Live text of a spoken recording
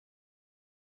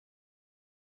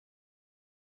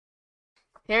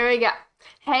Here we go.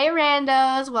 Hey,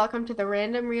 randos. Welcome to the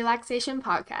Random Relaxation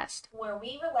Podcast. Where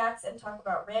we relax and talk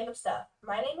about random stuff.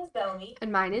 My name is Bellamy,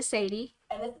 And mine is Sadie.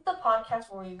 and this is the podcast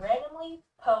where we randomly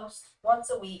post once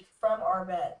a week from our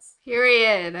beds.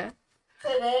 Period.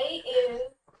 Today is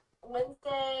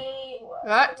Wednesday,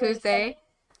 What? February 2nd. Tuesday.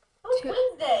 Oh, Tu- it's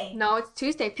Wednesday! no, it's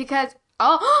Tuesday because,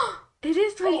 oh, it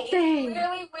is Wait, it's Wednesday.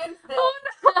 literally Wednesday.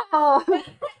 Oh, no.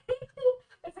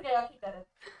 It's okay, I'll keep that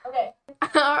in. Okay.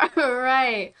 All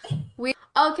right.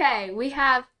 We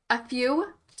have a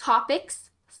few topics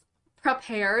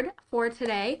prepared for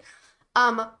today.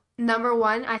 Number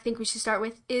one, I think we should start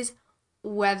with is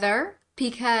weather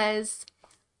because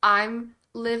I'm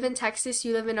live in Texas,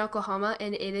 you live in Oklahoma,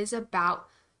 and it is about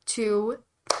to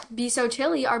be so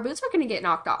chilly. Our boots are going to get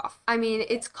knocked off. I mean,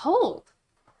 it's cold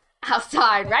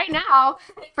outside right now.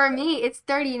 For me, it's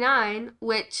 39,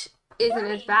 which isn't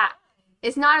as 39. bad.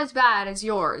 It's not as bad as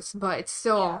yours, but it's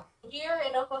still. Here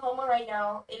in Oklahoma right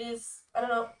now, it is, I don't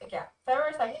know, yeah,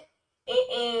 February 2nd.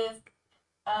 It is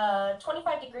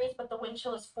 25 degrees, but the wind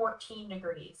chill is 14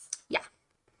 degrees. Yeah.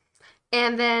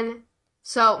 And then,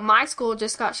 so my school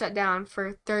just got shut down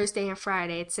for Thursday and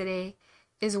Friday. Today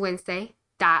is Wednesday.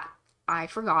 That I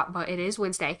forgot, but it is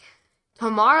Wednesday.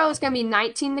 Tomorrow is going to be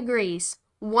 19 degrees,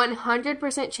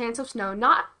 100% chance of snow.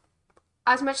 Not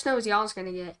as much snow as y'all's going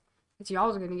to get, as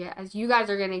you guys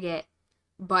are going to get,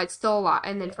 but still a lot.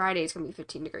 And then Friday is going to be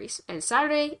 15 degrees, and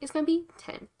Saturday is going to be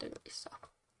 10 degrees. So,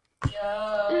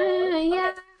 Yo. yeah.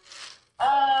 Okay.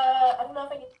 I don't know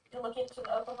if I can look into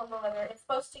the Oklahoma weather. It's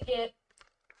supposed to get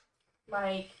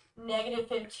like negative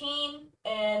 15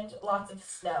 and lots of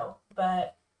snow,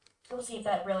 but we'll see if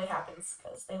that really happens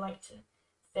because they like to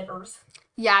fibbers.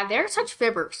 Yeah, they're such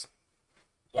fibbers.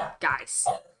 Yeah. Guys,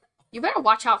 you better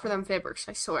watch out for them fibbers,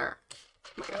 I swear.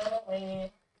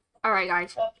 Really. All right,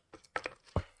 guys.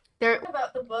 There.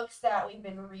 About the books that we've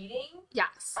been reading.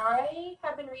 Yes. I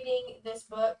have been reading this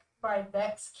book by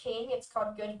Vex King. It's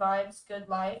called Good Vibes, Good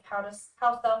Life. How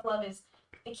self-love is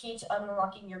the key to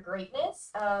unlocking your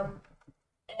greatness.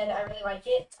 And I really like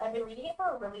it. I've been reading it for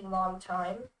a really long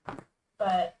time,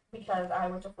 but because I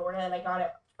went to Florida and I got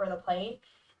it for the plane,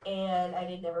 and I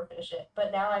did never finish it.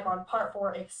 But now I'm on part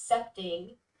 4,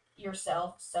 accepting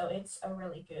yourself. So it's a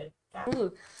really good chapter.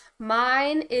 Ooh.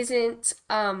 Mine isn't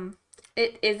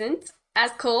it isn't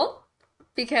as cool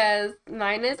because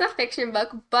mine is a fiction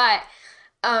book, but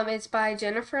it's by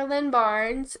Jennifer Lynn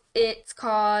Barnes. It's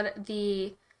called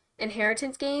The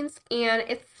Inheritance Games, and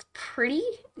it's pretty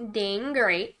dang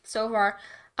great so far.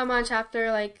 I'm on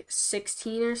chapter like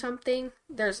 16 or something.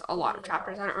 There's a lot of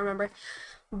chapters, I don't remember.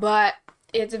 But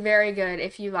it's very good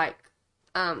if you like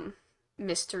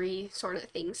mystery sort of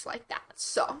things like that.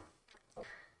 So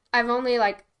I've only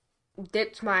like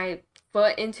dipped my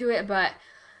foot into it, but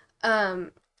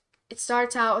it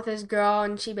starts out with this girl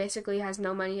and she basically has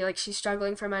no money, like she's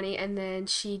struggling for money, and then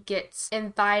she gets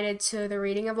invited to the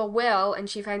reading of a will and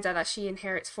she finds out that she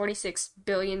inherits $46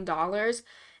 billion,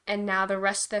 and now the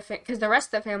rest of the because the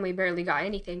rest of the family barely got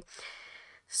anything.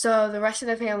 So the rest of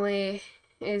the family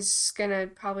is gonna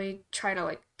probably try to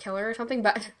like kill her or something,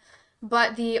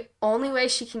 but the only way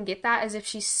she can get that is if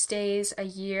she stays a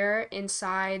year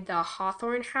inside the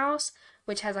Hawthorne house,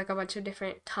 which has like a bunch of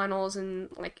different tunnels and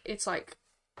like it's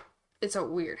a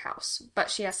weird house, but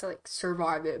she has to like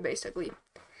survive it basically.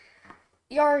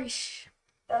 Yarish.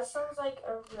 That sounds like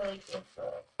a really good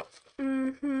book.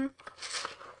 Mm-hmm.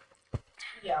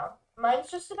 Yeah. Mine's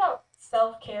just about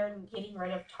self-care and getting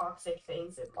rid of toxic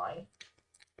things in life.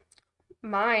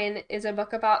 Mine is a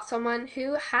book about someone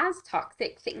who has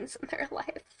toxic things in their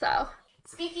life. So,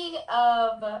 Speaking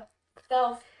of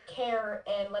self-care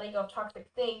and letting go of toxic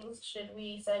things, should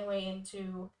we segue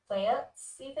into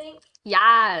plants, do you think?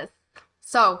 yes.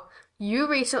 So, you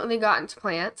recently got into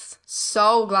plants.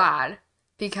 So glad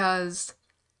because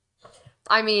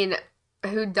I mean,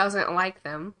 who doesn't like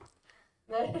them?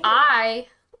 I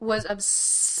was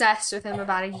obsessed with them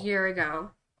about a year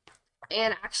ago.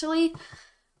 And actually,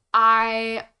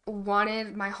 I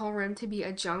wanted my whole room to be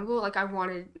a jungle. Like, I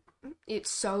wanted it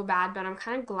so bad, but I'm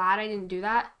kind of glad I didn't do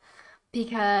that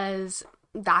because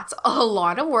that's a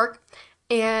lot of work.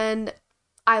 And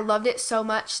I loved it so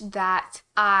much that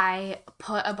I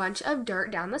put a bunch of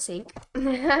dirt down the sink.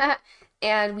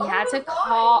 And we Oh had my to God.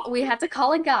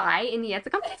 call a guy and he had to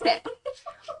come fix it.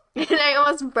 And I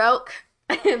almost broke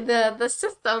the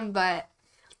system, but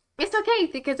it's okay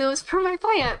because it was for my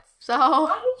plants. So,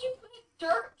 Why did you put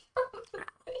dirt on the thing?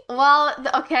 well,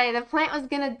 okay, the plant was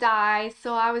gonna die,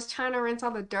 so I was trying to rinse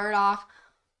all the dirt off,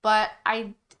 but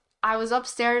I was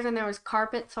upstairs and there was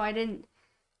carpet, so I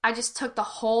just took the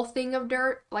whole thing of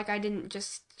dirt, like I didn't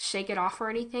just shake it off or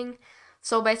anything.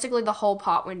 So basically, the whole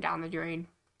pot went down the drain.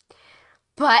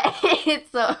 But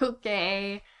it's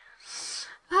okay. It's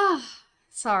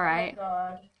all Oh my right.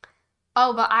 god.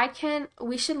 Oh, but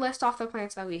we should list off the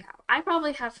plants that we have. I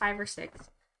probably have five or six.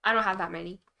 I don't have that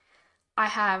many. I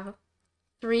have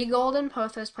three golden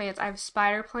pothos plants. I have a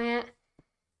spider plant.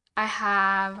 I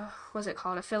have, what's it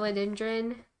called? A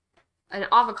philodendron. An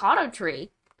avocado tree.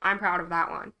 I'm proud of that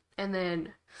one. And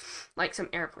then, like, some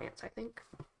air plants, I think.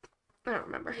 I don't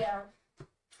remember. Yeah.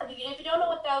 If you don't know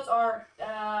what those are,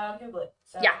 Google it.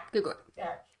 So Yeah, Google it.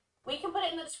 yeah, we can put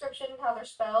it in the description how they're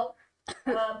spelled.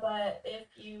 But if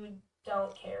you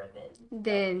don't care, then don't read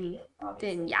Then, it, then,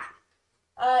 obviously. yeah.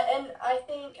 And I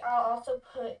think I'll also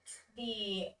put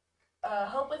the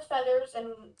Hope with Feathers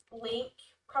and link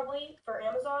probably for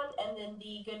Amazon, and then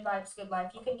the Good Vibes, Good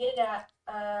Life. You can get it at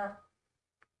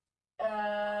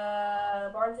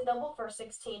Barnes and Noble for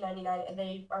 $16.99, and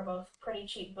they are both pretty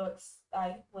cheap books,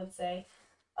 I would say.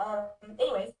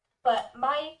 Anyways, but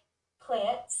my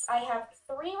plants, I have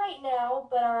three right now,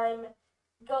 but I'm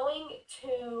going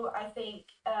to, I think,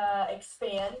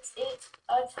 expand it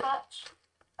a touch.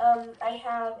 I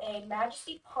have a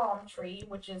Majesty palm tree,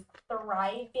 which is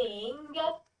thriving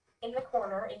in the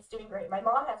corner. It's doing great. My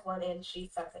mom has one, and she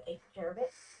sucks at taking care of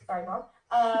it. Sorry, mom.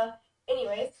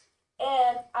 Anyways,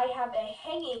 and I have a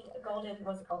hanging golden,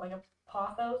 what's it called, like a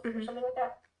pothos or Mm-hmm. something like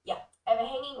that. Yeah, I have a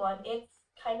hanging one. It's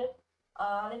kind of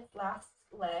on its last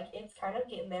leg. It's kind of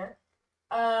getting there.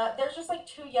 There's just like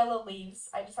two yellow leaves.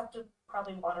 I just have to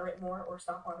probably water it more or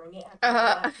stop watering it. I have to do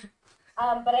Uh,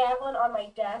 that. But I have one on my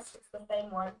desk. It's the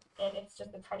same one, and it's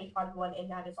just a tiny potted one, and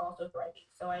that is also thriving.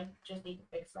 So I just need to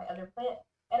fix my other plant.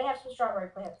 And I have some strawberry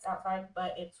plants outside,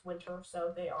 but it's winter,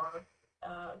 so they are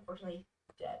unfortunately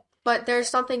dead. but So there's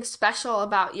something special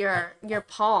about your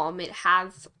palm. It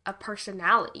has a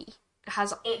personality. It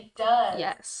has, it does.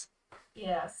 yes.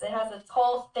 Yes, it has its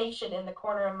whole station in the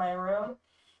corner of my room.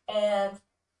 And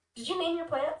did you name your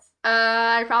plants?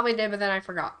 I probably did, but then I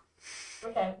forgot.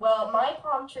 Okay, well, my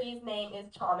palm tree's name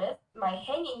is Thomas. My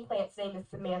hanging plant's name is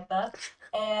Samantha,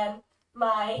 and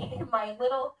my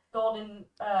little golden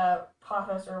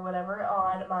pothos or whatever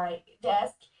on my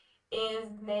desk is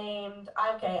named.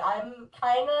 Okay, I'm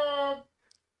kind of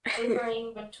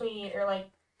differing between, or like,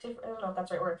 I don't know if that's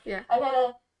the right word. Yeah. I'm kind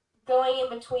of going in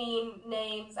between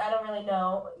names. I don't really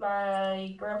know.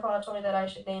 My grandpa told me that I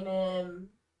should name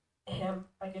him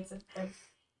like it's a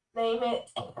name it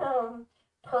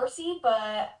Percy,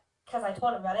 but because I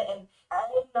told him about it, and I'm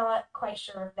not quite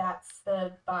sure if that's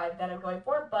the vibe that I'm going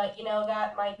for, but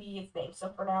that might be its name.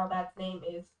 So for now, that name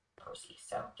is Percy.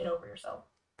 So get over yourself.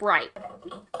 Right.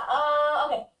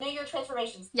 Okay. New Year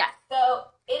transformations. Yeah. So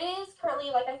it is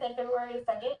currently, like I said, February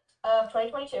 2nd of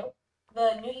 2022.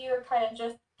 The new year kind of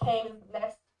just came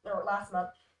next or last month.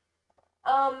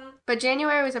 But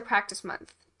January was a practice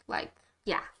month. Like,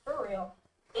 yeah. For real,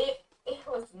 it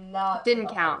was not the Didn't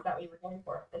vibes count. that we were going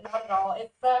for. Not at all.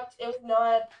 It sucked. It was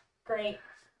not great.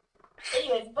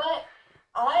 Anyways, but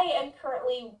I am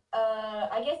currently,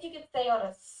 I guess you could say, on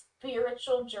a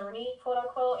spiritual journey, quote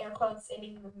unquote, air quotes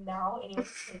ending now. Anyways,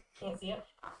 you can't see it.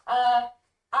 Uh,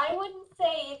 I wouldn't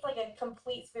say it's like a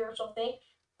complete spiritual thing,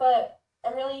 but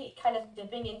I'm really kind of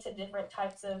dipping into different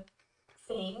types of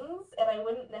things, and I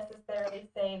wouldn't necessarily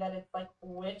say that it's like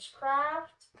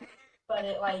witchcraft, but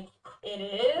it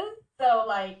is. So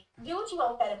do what you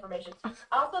want with that information.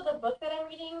 Also, the book that I'm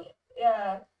reading,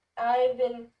 I've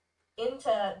been into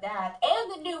that,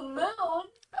 and the new moon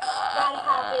that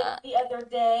happened the other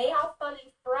day. How fun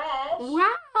and fresh!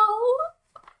 Wow.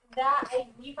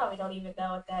 You probably don't even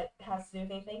know what that has to do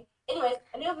with anything. Anyways,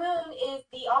 a new moon is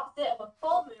the opposite of a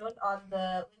full moon on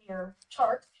the linear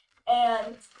chart,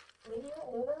 and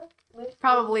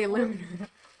Probably lunar.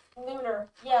 lunar.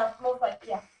 Yeah, most likely.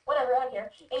 Yeah, whatever. I don't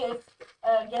care. Anyways,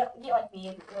 get like me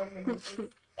and learn the moon.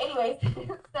 Anyways,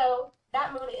 so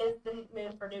that moon is the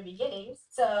moon for new beginnings.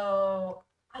 So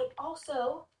I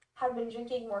also have been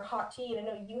drinking more hot tea, and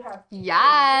I know you have too.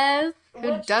 Yes. Who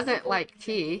Which tea doesn't are like you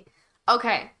tea? drinking?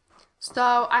 Okay.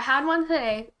 So I had one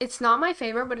today. It's not my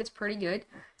favorite, but it's pretty good.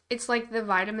 It's like the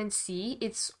vitamin C.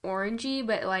 It's orangey,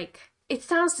 but like it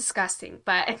sounds disgusting,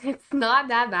 but it's not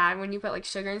that bad when you put like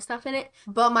sugar and stuff in it.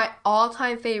 But my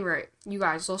all-time favorite, you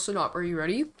guys, listen up. Are you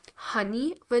ready?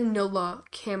 Honey vanilla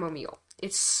chamomile.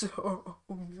 It's so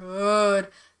good.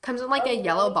 Comes in like a Oh,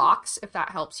 yellow really? box, if that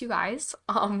helps you guys.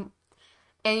 And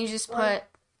you just Like,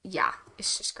 put, yeah,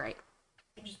 it's just great.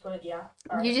 you just put, yeah.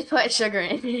 All You right. just put sugar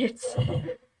in it.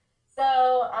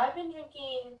 So I've been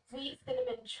drinking sweet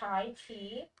cinnamon chai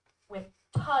tea with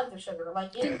tons of sugar.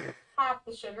 Like it is half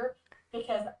the sugar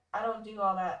because I don't do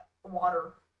all that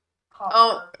water, hot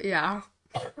Oh, water. yeah.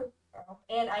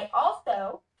 And I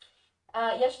also,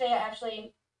 yesterday I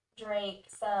actually drank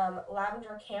some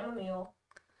lavender chamomile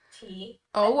tea.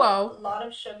 I Oh, put whoa. a lot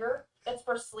of sugar. It's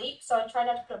for sleep, so I try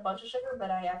not to put a bunch of sugar,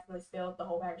 but I accidentally spilled the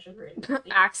whole bag of sugar into the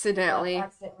tea. Accidentally.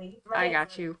 Accidentally. My I hands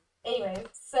got were. you. Anyways,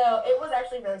 so it was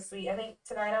actually really sweet. I think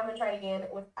tonight I'm gonna try it again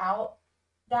without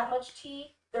that much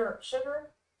tea or sugar,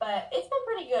 but it's been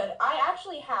pretty good. I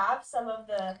actually have some of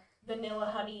the vanilla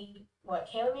honey, what,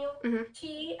 chamomile Hmm.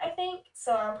 tea, I think.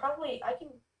 So I can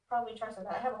probably try some of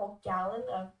that. I have a whole gallon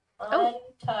of Oh,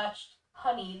 untouched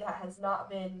honey that has not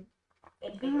been oh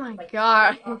anything. It's my just like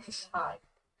gosh. straight off of the hive.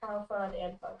 How fun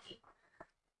and funky.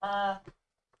 Uh,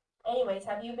 anyways,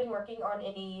 have you been working on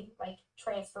any like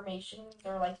transformations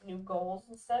or like new goals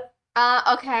and stuff?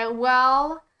 Okay,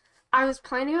 well, I was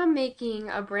planning on making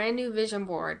a brand new vision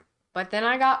board, but then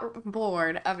I got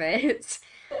bored of it.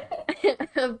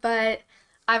 But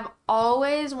I've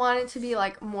always wanted to be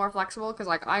like more flexible because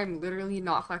like I'm literally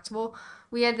not flexible.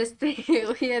 We had this thing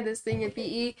we had this thing in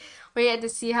PE where you had to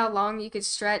see how long you could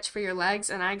stretch for your legs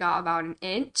and I got about an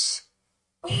inch.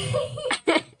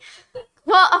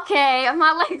 Well, okay,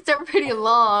 my legs are pretty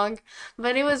long,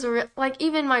 but it was like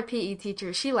even my PE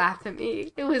teacher, she laughed at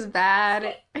me. It was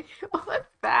bad. It was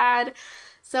bad.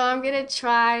 So I'm gonna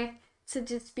try to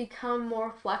just become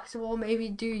more flexible, maybe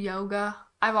do yoga.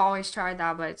 I've always tried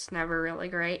that, but it's never really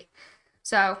great.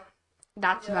 So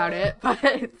that's about Yeah. it. But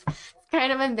it's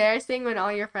kind of embarrassing when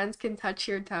all your friends can touch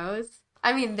your toes.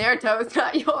 I mean, their toes,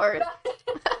 not yours.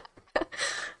 I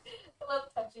love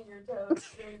touching your toes.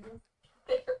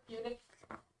 They're therapeutic.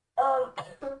 Um,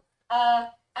 uh,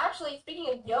 actually, speaking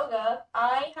of yoga,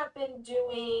 I have been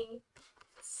doing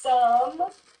some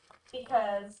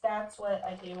because that's what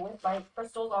I do with my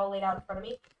crystals all laid out in front of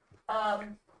me.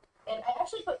 Um, and I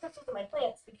actually put crystals in my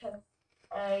plants because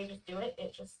I just do it.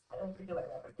 It just we do it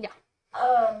whatever. Yeah.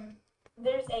 Um,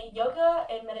 there's a yoga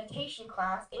and meditation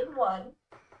class in one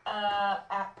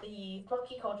at the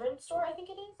Smoky Cauldron store. I think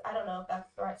it is. I don't know if that's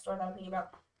the right store that I'm thinking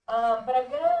about. But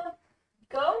I'm gonna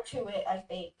go to it. I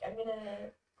think I'm gonna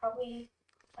probably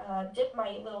dip my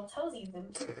little toesies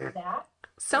into that to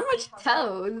So see much how that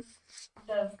toes.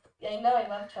 does. I know I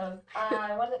love toes.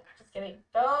 I wasn't just kidding.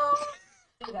 Don't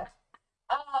do that.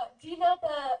 Do you know the?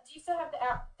 Do you still have the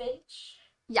app Finch?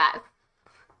 Yeah,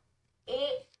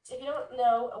 If you don't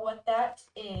know what that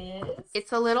is,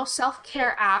 it's a little self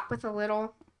care it's app with a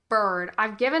little bird.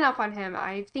 I've given up on him.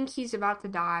 I think he's about to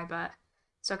die, but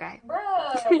it's okay.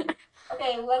 bruh.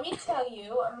 Okay, let me tell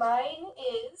you. Mine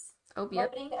is. Oh, I'm yep.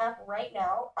 opening the app right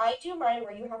now. I do mine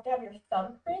where you have to have your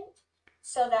thumbprint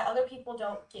so that other people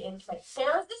don't get into my.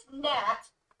 There's this gnat.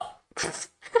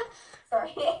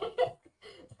 Sorry.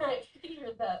 Sorry, if you can hear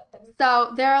that.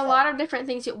 So there are a Upset. lot of different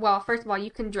things. Well, first of all,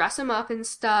 you can dress him up and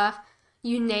stuff.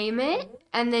 You name it, Mm-hmm.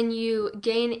 and then you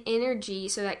gain energy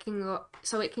so it can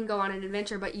go on an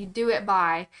adventure. But you do it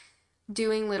by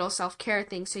doing little self care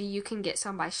things. So you can get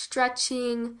some by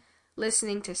stretching,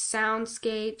 listening to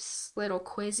soundscapes, little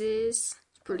quizzes.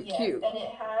 It's pretty Yes, cute. and it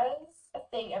has a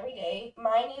thing every day.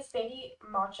 Mine is baby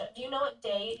matcha. Do you know what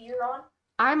day you're on?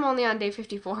 I'm only on day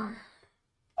 54.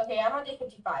 Okay, I'm on day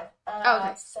 55.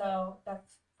 Okay. So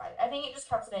that's fine. I think it just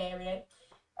counts a day every day.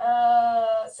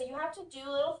 So you have to do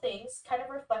little things, kind of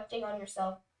reflecting on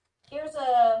yourself. Here's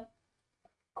a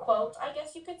quote, I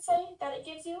guess you could say, that it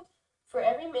gives you. For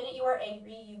every minute you are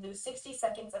angry, you lose 60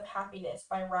 seconds of happiness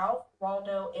by Ralph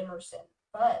Waldo Emerson.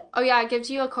 Fun. Oh yeah, it gives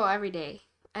you a quote every day,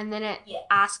 and then it Yes.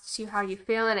 asks you how you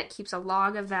feel, and it keeps a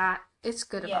log of that. It's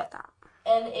good Yes. about that.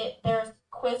 And there's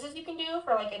quizzes you can do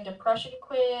for like a depression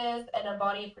quiz and a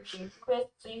body appreciation quiz,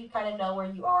 so you can kind of know where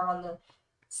you are on the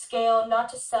scale, not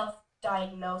to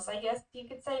self-diagnose, I guess you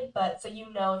could say, but so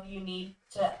you know if you need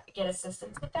to get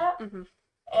assistance with that. Hmm.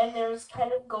 And there's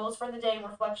kind of goals for the day,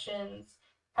 reflections,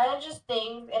 kind of just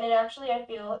things, and it actually I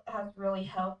feel has really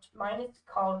helped. Mine is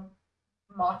called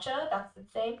Matcha, that's the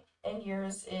same, and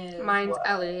yours is Mine's what?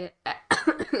 Elliot.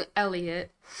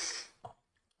 Elliot.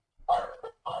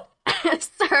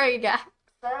 Sorry, guys.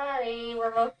 Sorry,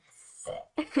 we're both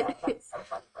sick. That's so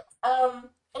fun for us.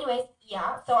 Anyways,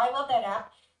 yeah, so I love that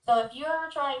app. So if you're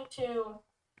trying to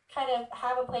kind of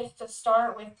have a place to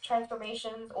start with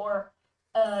transformations or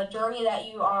a journey that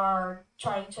you are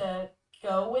trying to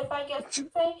go with, I guess you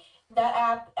could say, that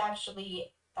app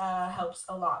actually helps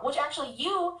a lot. Which actually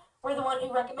you were the one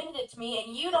who recommended it to me,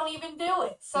 and you don't even do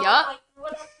it. So Yup. like,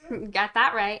 whatever. Got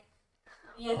that right.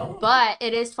 Yeah. But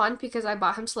it is fun because I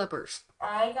bought him slippers.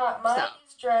 I got So, mine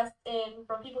is dressed in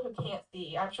for people who can't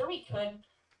see. I'm sure we could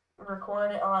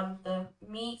record it on the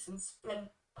meets and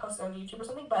post it on YouTube or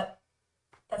something, but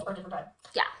that's for a different time.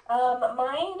 yeah.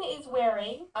 Mine is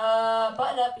wearing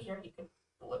button up here. You can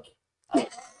look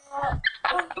uh,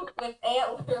 with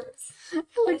antlers, It and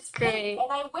looks it's pink. great.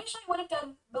 And I wish I would have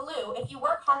done blue. If you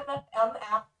work hard enough on the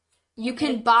app, You you get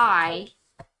can it buy, tinted.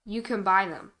 you can buy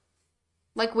them.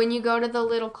 Like when you go to the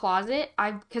little closet,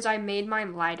 because I made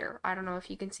mine lighter. I don't know if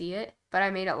you can see it, but I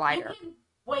made it You lighter. can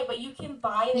wait, but you can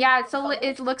buy the Yeah, colors.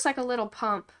 it looks like a little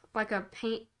pump, like a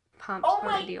paint pump Oh sort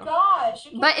of my deal. gosh,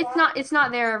 you can But buy. it's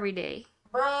not there every day.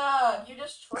 Bruh, you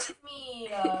just tricked me.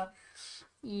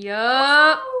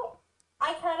 Yup. Oh,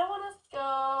 I kind of want to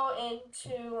go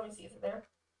into. Let me see, is it there?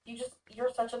 You're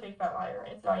such a big fat liar.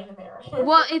 It's not even there.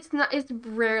 Well, it's not. It's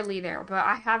rarely there, but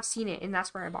I have seen it, and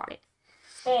that's where I bought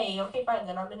Hey, okay, fine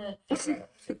then. I'm gonna figure it out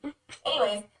soon. it.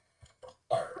 Anyways,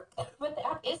 but the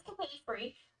app is completely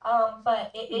free.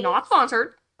 But it is Not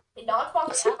sponsored. not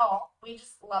sponsored at all. We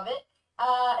just love it.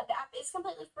 The app is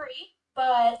completely free,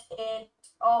 but it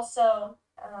also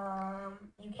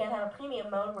you can have a premium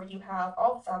mode where you have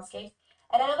all the soundscapes.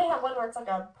 And I know they have one where it's like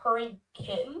a purring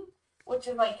kitten, which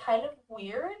is like kind of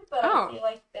weird, but I Oh. feel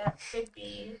like that could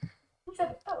be. He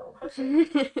said, "Oh,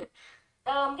 okay."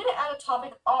 I'm gonna add a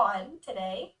topic on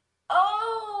today.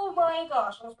 Oh my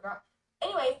gosh, I almost forgot.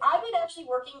 Anyways, I've been actually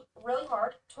working really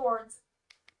hard towards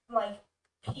like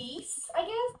peace, I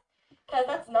guess, because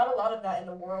that's not a lot of that in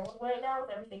the world right now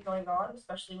with everything going on,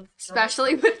 especially with Drake.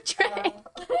 Especially with Trey.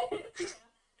 Uh,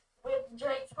 with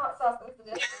Drake's hot sauce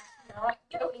incident, it's not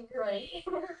going great.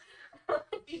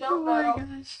 If you Oh don't my know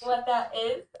gosh. what that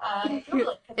is,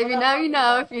 Google it because If we're you not know, you talking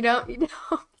know. about If you don't, you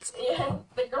don't. yeah,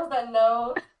 the girls that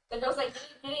know, the girls that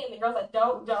get it, and the girls that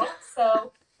don't.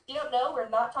 So if you don't know, we're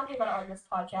not talking about it on this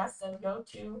podcast. So go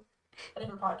to a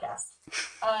different podcast.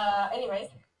 Anyways,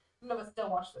 no, but still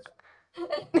watch this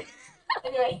one.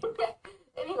 anyway,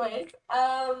 anyways,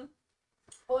 what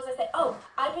was I saying? Oh,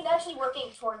 I've been actually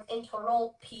working towards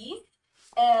internal peace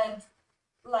and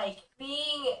like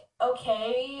being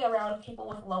okay around people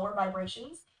with lower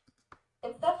vibrations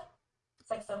and stuff.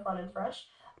 It's like so fun and fresh.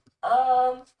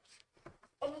 Um,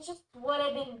 and it's just what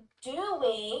I've been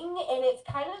doing, and it's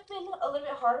kind of been a little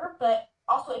bit harder. But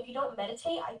also, if you don't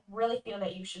meditate, I really feel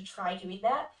that you should try doing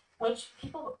that. Which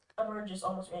people emerges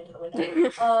almost ran into the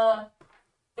window.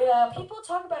 People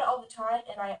talk about it all the time,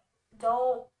 and I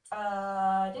don't.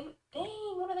 Didn't.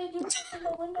 Dang, what are they doing in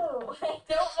the window? I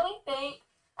don't really think.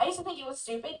 I used to think it was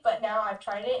stupid, but now I've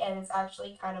tried it, and it's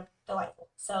actually kind of delightful.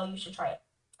 So you should try it.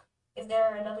 Is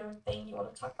there another thing you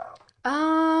want to talk about?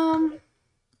 Um,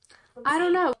 Let me I don't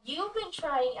see. know. You've been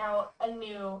trying out a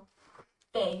new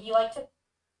thing. You like to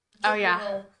Oh dip your yeah,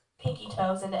 little pinky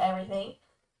toes into everything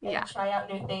yeah. and try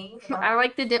out new things and I not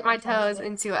like to dip my toes unintentionally.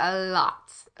 into a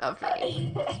lot of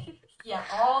things. Yeah,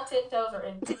 all 10 toes are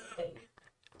in things.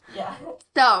 Yeah.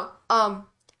 So,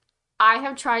 I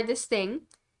have tried this thing.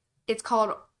 It's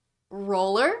called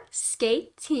roller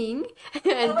skating,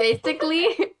 and basically,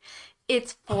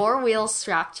 it's four wheels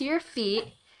strapped to your feet,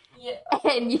 Yeah.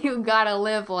 and you gotta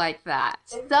live like that.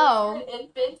 In case you're So, an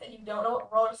infant and you don't know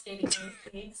what roller skating is,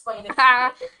 can you explain it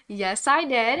to me? yes, I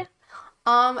did.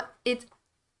 It's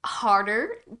harder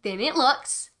than it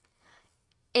looks.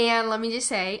 And let me just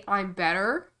say, I'm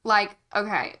better. Like,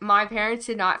 okay, my parents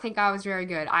did not think I was very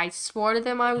good. I swore to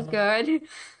them I was good.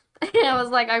 And I was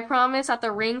like, I promise at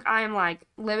the rink, I am like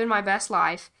living my best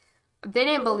life. They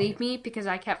didn't believe me because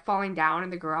I kept falling down in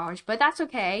the garage, but that's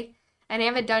okay. And I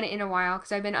haven't done it in a while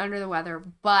because I've been under the weather.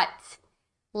 But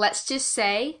let's just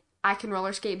say I can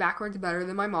roller skate backwards better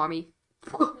than my mommy.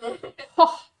 Yeah.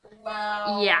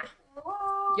 Wow.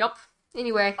 Wow. Yup.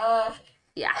 Anyway, Uh,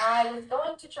 yeah. I was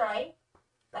going to try,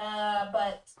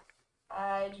 but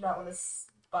I do not want to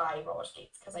buy roller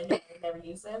skates because I know I'll never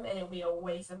use them and it'll be a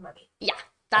waste of money. Yeah.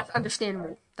 That's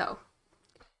understandable, though.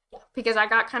 Yeah. Because I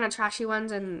got kind of trashy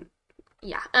ones and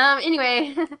yeah.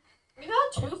 Anyway. We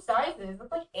got two sizes.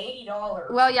 It's like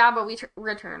 $80. Well, yeah, but we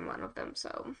returned one of them,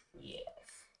 so. Yes.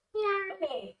 Yeah.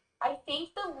 Okay. I think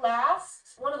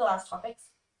one of the last topics,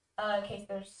 in case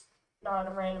there's not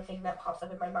a random thing that pops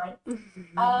up in my mind,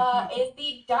 is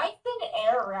the Dyson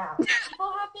Airwrap.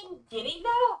 People have been getting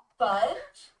that a bunch,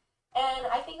 and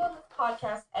I think on this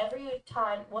podcast, every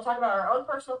time we'll talk about our own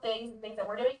personal things and things that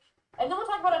we're doing, and then we'll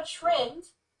talk about a trend.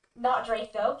 Not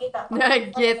Drake though. Get that.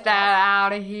 Get that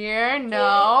out of here.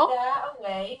 No. Get that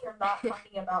away. We're not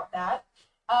talking about that.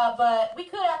 But we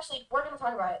could actually. We're gonna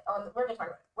talk about it. We're gonna talk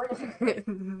about it. We're gonna talk about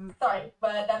it. Sorry,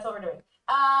 but that's what we're doing.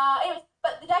 Anyways,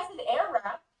 but the Dyson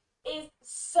Airwrap is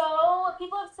so.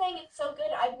 People have saying it's so good.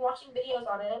 I've been watching videos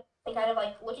on it and kind of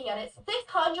like looking at it.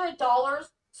 $600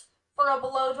 for a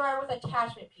blow dryer with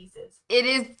attachment pieces. It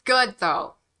is good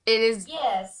though. It is.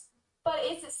 Yes, but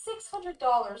is it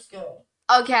 $600 good?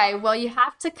 Okay, well, you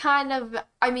have to kind of.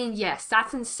 I mean, yes,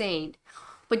 that's insane.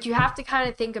 but you have to kind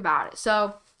of think about it.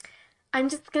 So I'm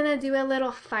just gonna do a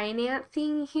little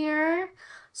financing here.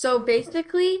 So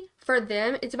basically, for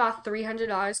them, it's about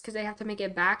 $300 because they have to make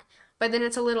it back, but then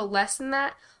it's a little less than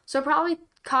that. So it probably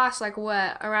costs like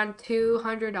what, around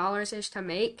 $200 ish to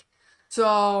make.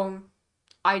 So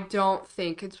I don't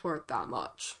think it's worth that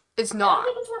much. It's I don't not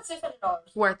think it's worth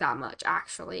 $600. worth that much,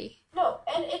 actually. No,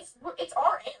 and it's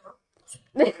our air.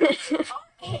 If it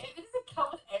doesn't come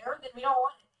with air, then we don't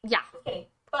want it. Yeah. Just kidding.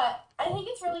 But I think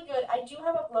it's really good. I do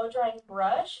have a blow drying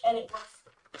brush, and it works.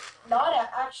 Not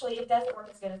actually, it doesn't work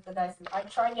as good as the Dyson. I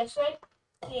tried yesterday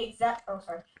the exact. Oh,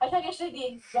 sorry. I tried yesterday the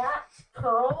exact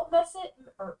curl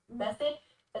method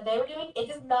that they were doing. It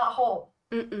does not hold.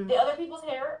 Mm-mm. The other people's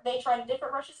hair, they tried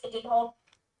different brushes. It didn't hold.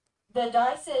 The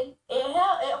Dyson,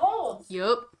 it holds.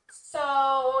 Yup. So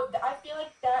I feel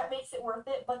like that makes it worth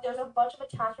it. But there's a bunch of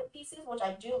attachment pieces which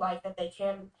I do like that they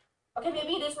can. Okay,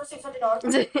 maybe it is worth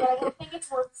 $600, but I don't think it's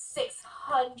worth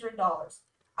 $600.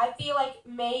 I feel like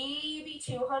maybe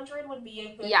 200 would be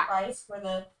a good Yeah. price for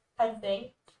the type of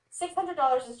thing.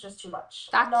 $600 is just too much.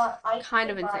 That's I kind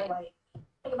of could buy insane.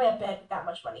 I could buy a bed with that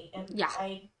much money, and Yeah.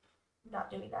 I'm not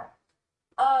doing that.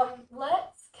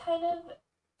 Let's kind of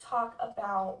talk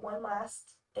about one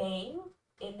last thing,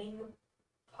 ending the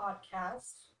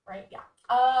podcast, right? Yeah.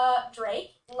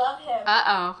 Drake, love him.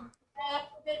 Uh-oh.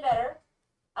 Never been better.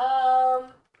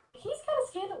 He's kind of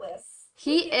scandalous.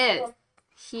 He is.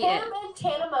 He Him is. and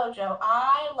Tana Mojo.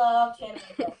 I love Tana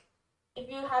Mojo. If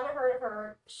you haven't heard of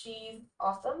her, she's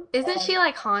awesome. Isn't she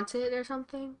like haunted or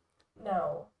something?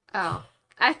 No. Oh.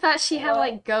 I thought she had What?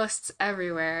 like ghosts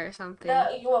everywhere or something. No,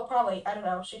 well, probably. I don't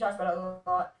know. She talks about it a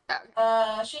lot.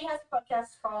 She has a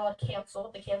podcast called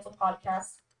Cancel, the Cancel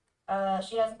Podcast.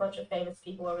 She has a bunch of famous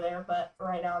people over there, but for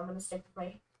right now, I'm going to stick with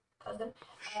my cousin.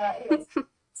 Anyways,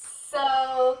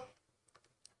 so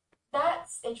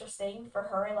that's interesting for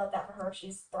her. I love that for her.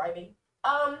 She's thriving.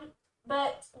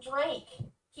 But Drake,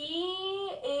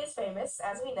 he is famous,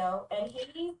 as we know, and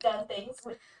he's done things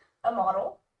with a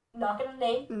model. Not gonna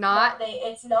name. Not.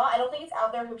 It's not. I don't think it's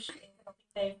out there who she is. I don't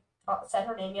think they've said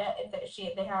her name yet. If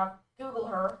they have, Google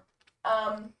her.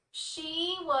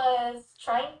 She was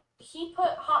trying. He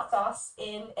put hot sauce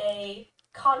in a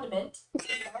condiment.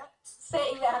 Not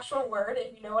saying the actual word.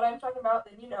 If you know what I'm talking about,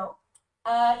 then you know.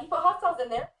 He put hot sauce in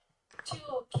there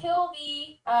to kill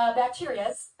the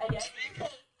bacterias, I guess.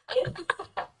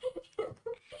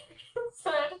 So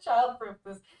I had to childproof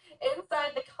this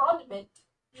inside the condiment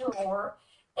drawer,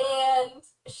 and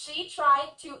she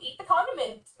tried to eat the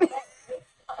condiment.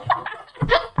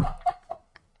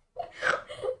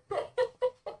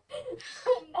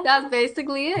 That's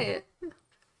basically it.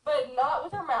 But not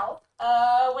with her mouth.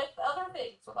 With other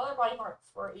things, with other body parts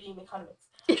for eating the condiments.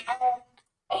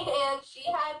 And she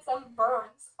had some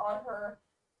burns on her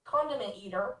condiment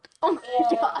eater. Oh my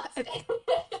god. And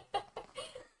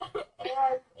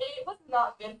it was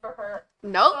not good for her.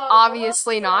 Nope, So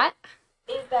obviously not.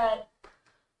 Is that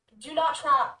do not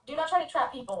try to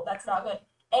trap people. That's not good.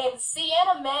 And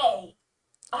Sienna May.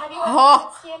 Have you heard of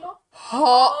that scandal?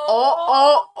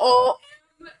 Oh.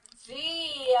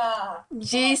 Gee.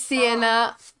 Gee,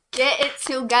 Sienna, get it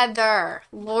together.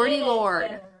 Lordy Lord.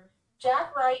 Together.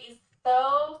 Jack Wright is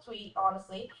so sweet,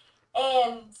 honestly.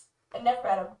 And I never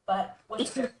met him, but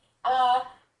wish him.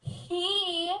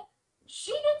 She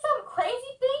did some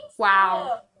crazy things.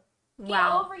 Wow.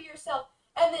 Get over yourself.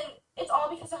 And then it's all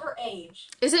because of her age.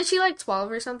 Isn't she like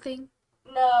 12 or something?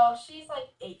 No, she's like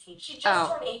 18. She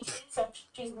just turned 18, so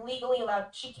she's legally allowed.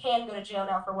 She can go to jail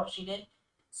now for what she did.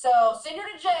 So send her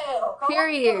to jail.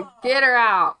 Period. Get her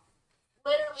out.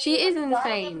 Literally, she is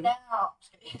insane. Now.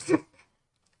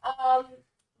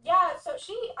 Yeah. So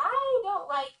I don't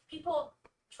like people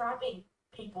trapping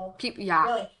people. Yeah.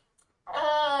 Really.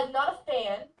 Not a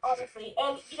fan, honestly.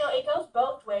 And it goes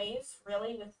both ways,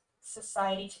 really, with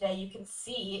society today. You can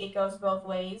see it goes both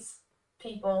ways.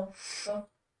 People,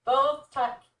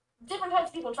 different types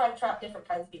of people try to trap different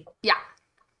kinds of people. Yeah.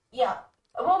 Yeah.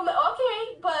 Well,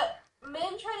 okay, but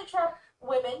men try to trap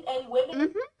women, and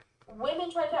women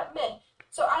try to trap men.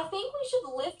 So I think we should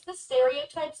lift the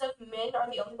stereotypes of men are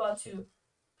the only ones who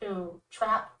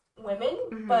trap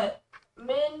women, but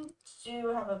men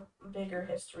do have a bigger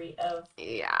history of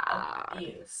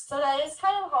abuse. So that is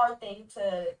kind of a hard thing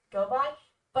to go by.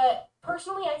 But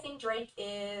personally, I think Drake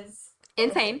is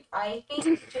insane. I think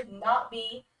he should not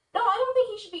be. No, I don't think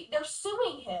he should be. They're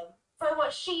suing him for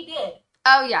what she did.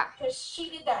 Oh yeah, because she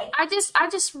did that.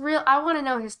 I want to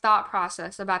know his thought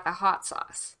process about the hot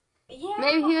sauce. Yeah,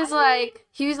 maybe he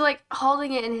was like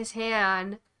holding it in his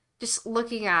hand, just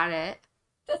looking at it,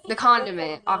 the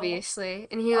condiment, obviously,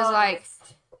 and he was like,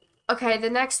 Okay, the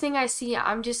next thing I see,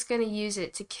 I'm just gonna use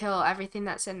it to kill everything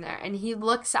that's in there. And he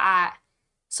looks at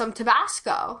some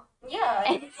Tabasco Yeah,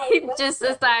 and and he's like, he let's just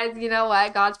decides, you know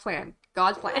what? God's plan.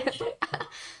 God's plan.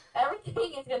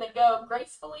 everything is gonna go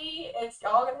gracefully. It's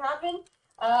all gonna happen.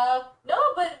 No,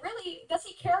 but really, does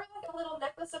he carry like a little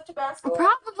necklace of Tabasco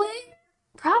Probably. in case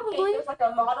Probably. there's like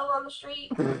a model on the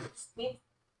street who just needs,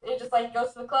 it just like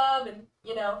goes to the club and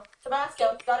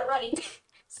Tabasco, got it ready.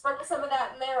 Sprinkle some of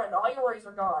that in there, and all your worries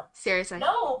are gone. Seriously.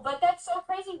 No, but that's so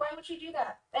crazy. Why would you do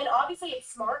that? And obviously, it's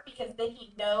smart because then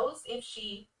he knows if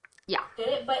she Yeah. did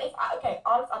it. But if I, okay,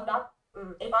 honest, I'm not.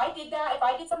 If I did that, if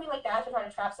I did something like that to try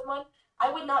to trap someone, I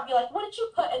would not be like, "What did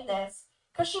you put in this?"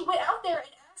 Because she went out there and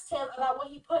asked him about what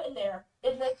he put in there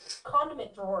in the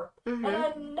condiment drawer, and Mm-hmm.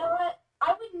 I'm not.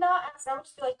 I would not ask. I would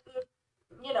just be like,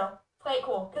 play it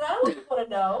cool, because I don't want people to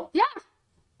know, Yeah.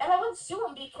 and I wouldn't sue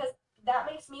him because that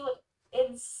makes me look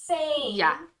insane.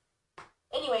 Yeah.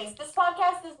 Anyways, this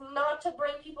podcast is not to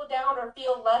bring people down or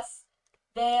feel less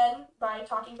than by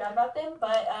talking bad about them,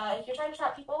 but if you're trying to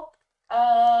trap people,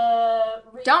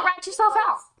 read Don't rat yourself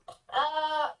out.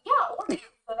 yeah, or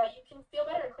so that you can feel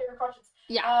better and clear your conscience.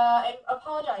 Yeah. And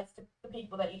apologize to the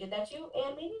people that you did that to,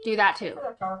 and maybe Do that pay too. for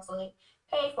their counseling,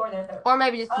 pay for their therapy. Or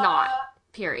maybe just not. Uh,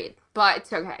 Period. But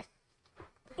it's okay.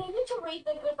 they need to read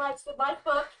the Good Vibes, Good Life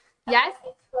book. Yes?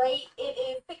 It's great. It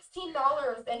is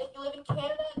 $16, and if you live in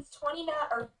Canada, it's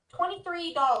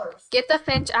 $23. Get the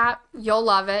Finch app. You'll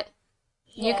love it.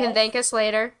 You can Yes, thank us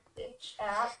later. Finch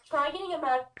app. Try getting a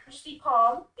Majesty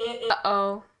Palm. It is.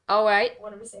 Uh-oh. Oh, wait.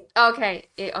 What are we saying? Okay.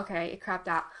 It crapped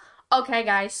out. Okay,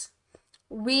 guys.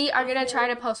 We are going to try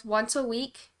to post once a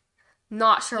week.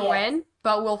 Not sure Yes. when,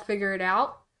 but we'll figure it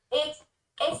out.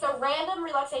 It's a random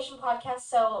relaxation podcast,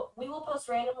 so we will post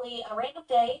randomly a random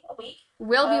day a week.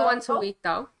 Will be once a week,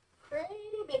 though. Pretty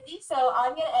busy, so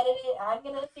I'm gonna edit it. I'm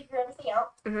gonna figure everything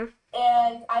out, Mhm.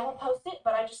 and I will post it.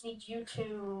 But I just need you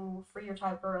to free your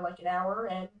time for like an hour,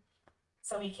 and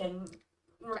so we can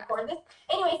record this.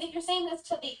 Anyways, if you're seeing this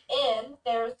to the end,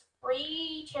 there's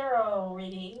free tarot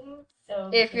reading. So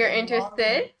If you're longer.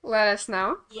 interested, let us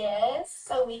know. Yes,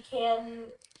 so we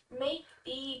can make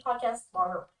the podcast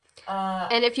longer.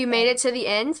 And if you made it to the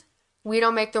end, we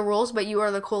don't make the rules, but you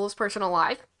are the coolest person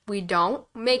alive. We don't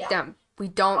make Yeah. them. We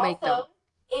don't make them. Also,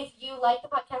 if you like the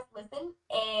podcast, listen,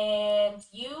 and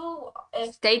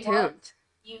Stay tuned.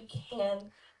 you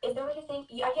can. Is there anything?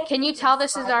 I guess. Can you tell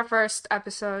this is our first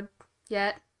episode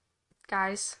yet,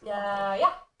 guys?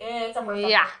 Yeah, it's our first.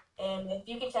 Yeah. Episode. And if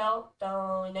you can tell,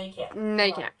 don't. No, you can't. No,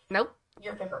 you can't. Nope.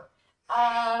 You're a pimper.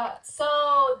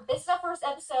 So this is our first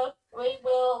episode. We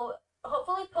will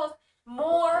hopefully post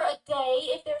more a day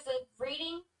if there's a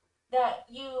reading that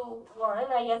you want.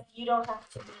 I guess you don't have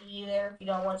to be there if you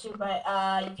don't want to, but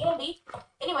you can be.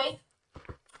 Anyways,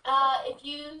 if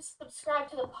you subscribe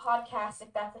to the podcast,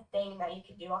 if that's a thing that you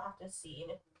can do, I'll have to see,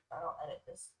 and if I'll edit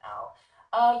this out.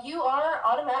 You are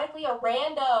automatically a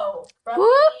rando from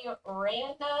the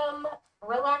Random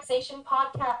Relaxation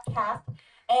Podcast.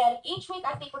 And each week,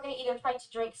 I think we're going to either try to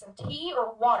drink some tea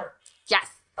or water. Yes.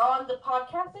 On the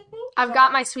podcast, I think. I've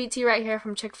got my sweet tea right here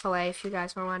from Chick-fil-A, if you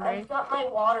guys were wondering. I've got my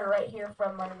water right here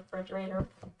from my refrigerator.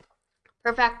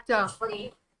 Perfecto. It's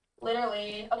free.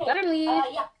 Literally. Okay. Literally.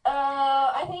 Yeah.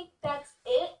 I think that's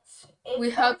it.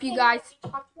 We hope you guys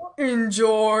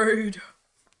enjoyed.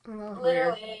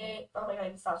 Literally. Oh my god, I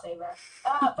need to stop saying that.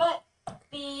 But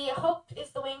the hope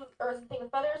is the wing, or is the thing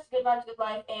with feathers. Good vibes, good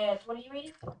life. And what are you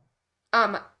reading?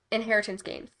 Inheritance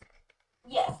games.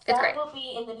 Yes, it's that great. Will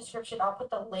be in the description. I'll put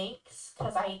the links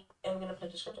because I am gonna put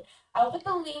a description. I'll put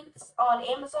the links on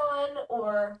Amazon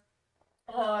or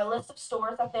a list of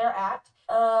stores that they're at.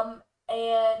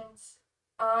 And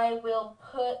I will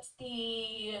put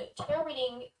the tarot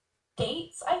reading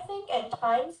dates, I think, and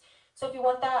times. So if you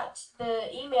want that,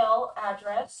 the email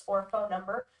address or phone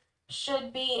number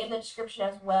should be in the description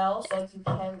as well. So you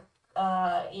can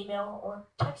email or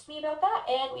text me about that,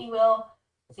 and we will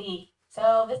see.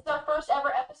 So this is our first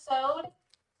ever episode.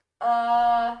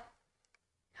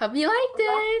 Hope you liked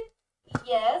it.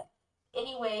 Yes.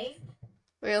 Anyways.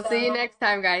 We'll see you next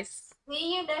time, guys.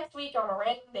 See you next week on a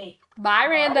random date. Bye,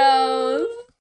 randos.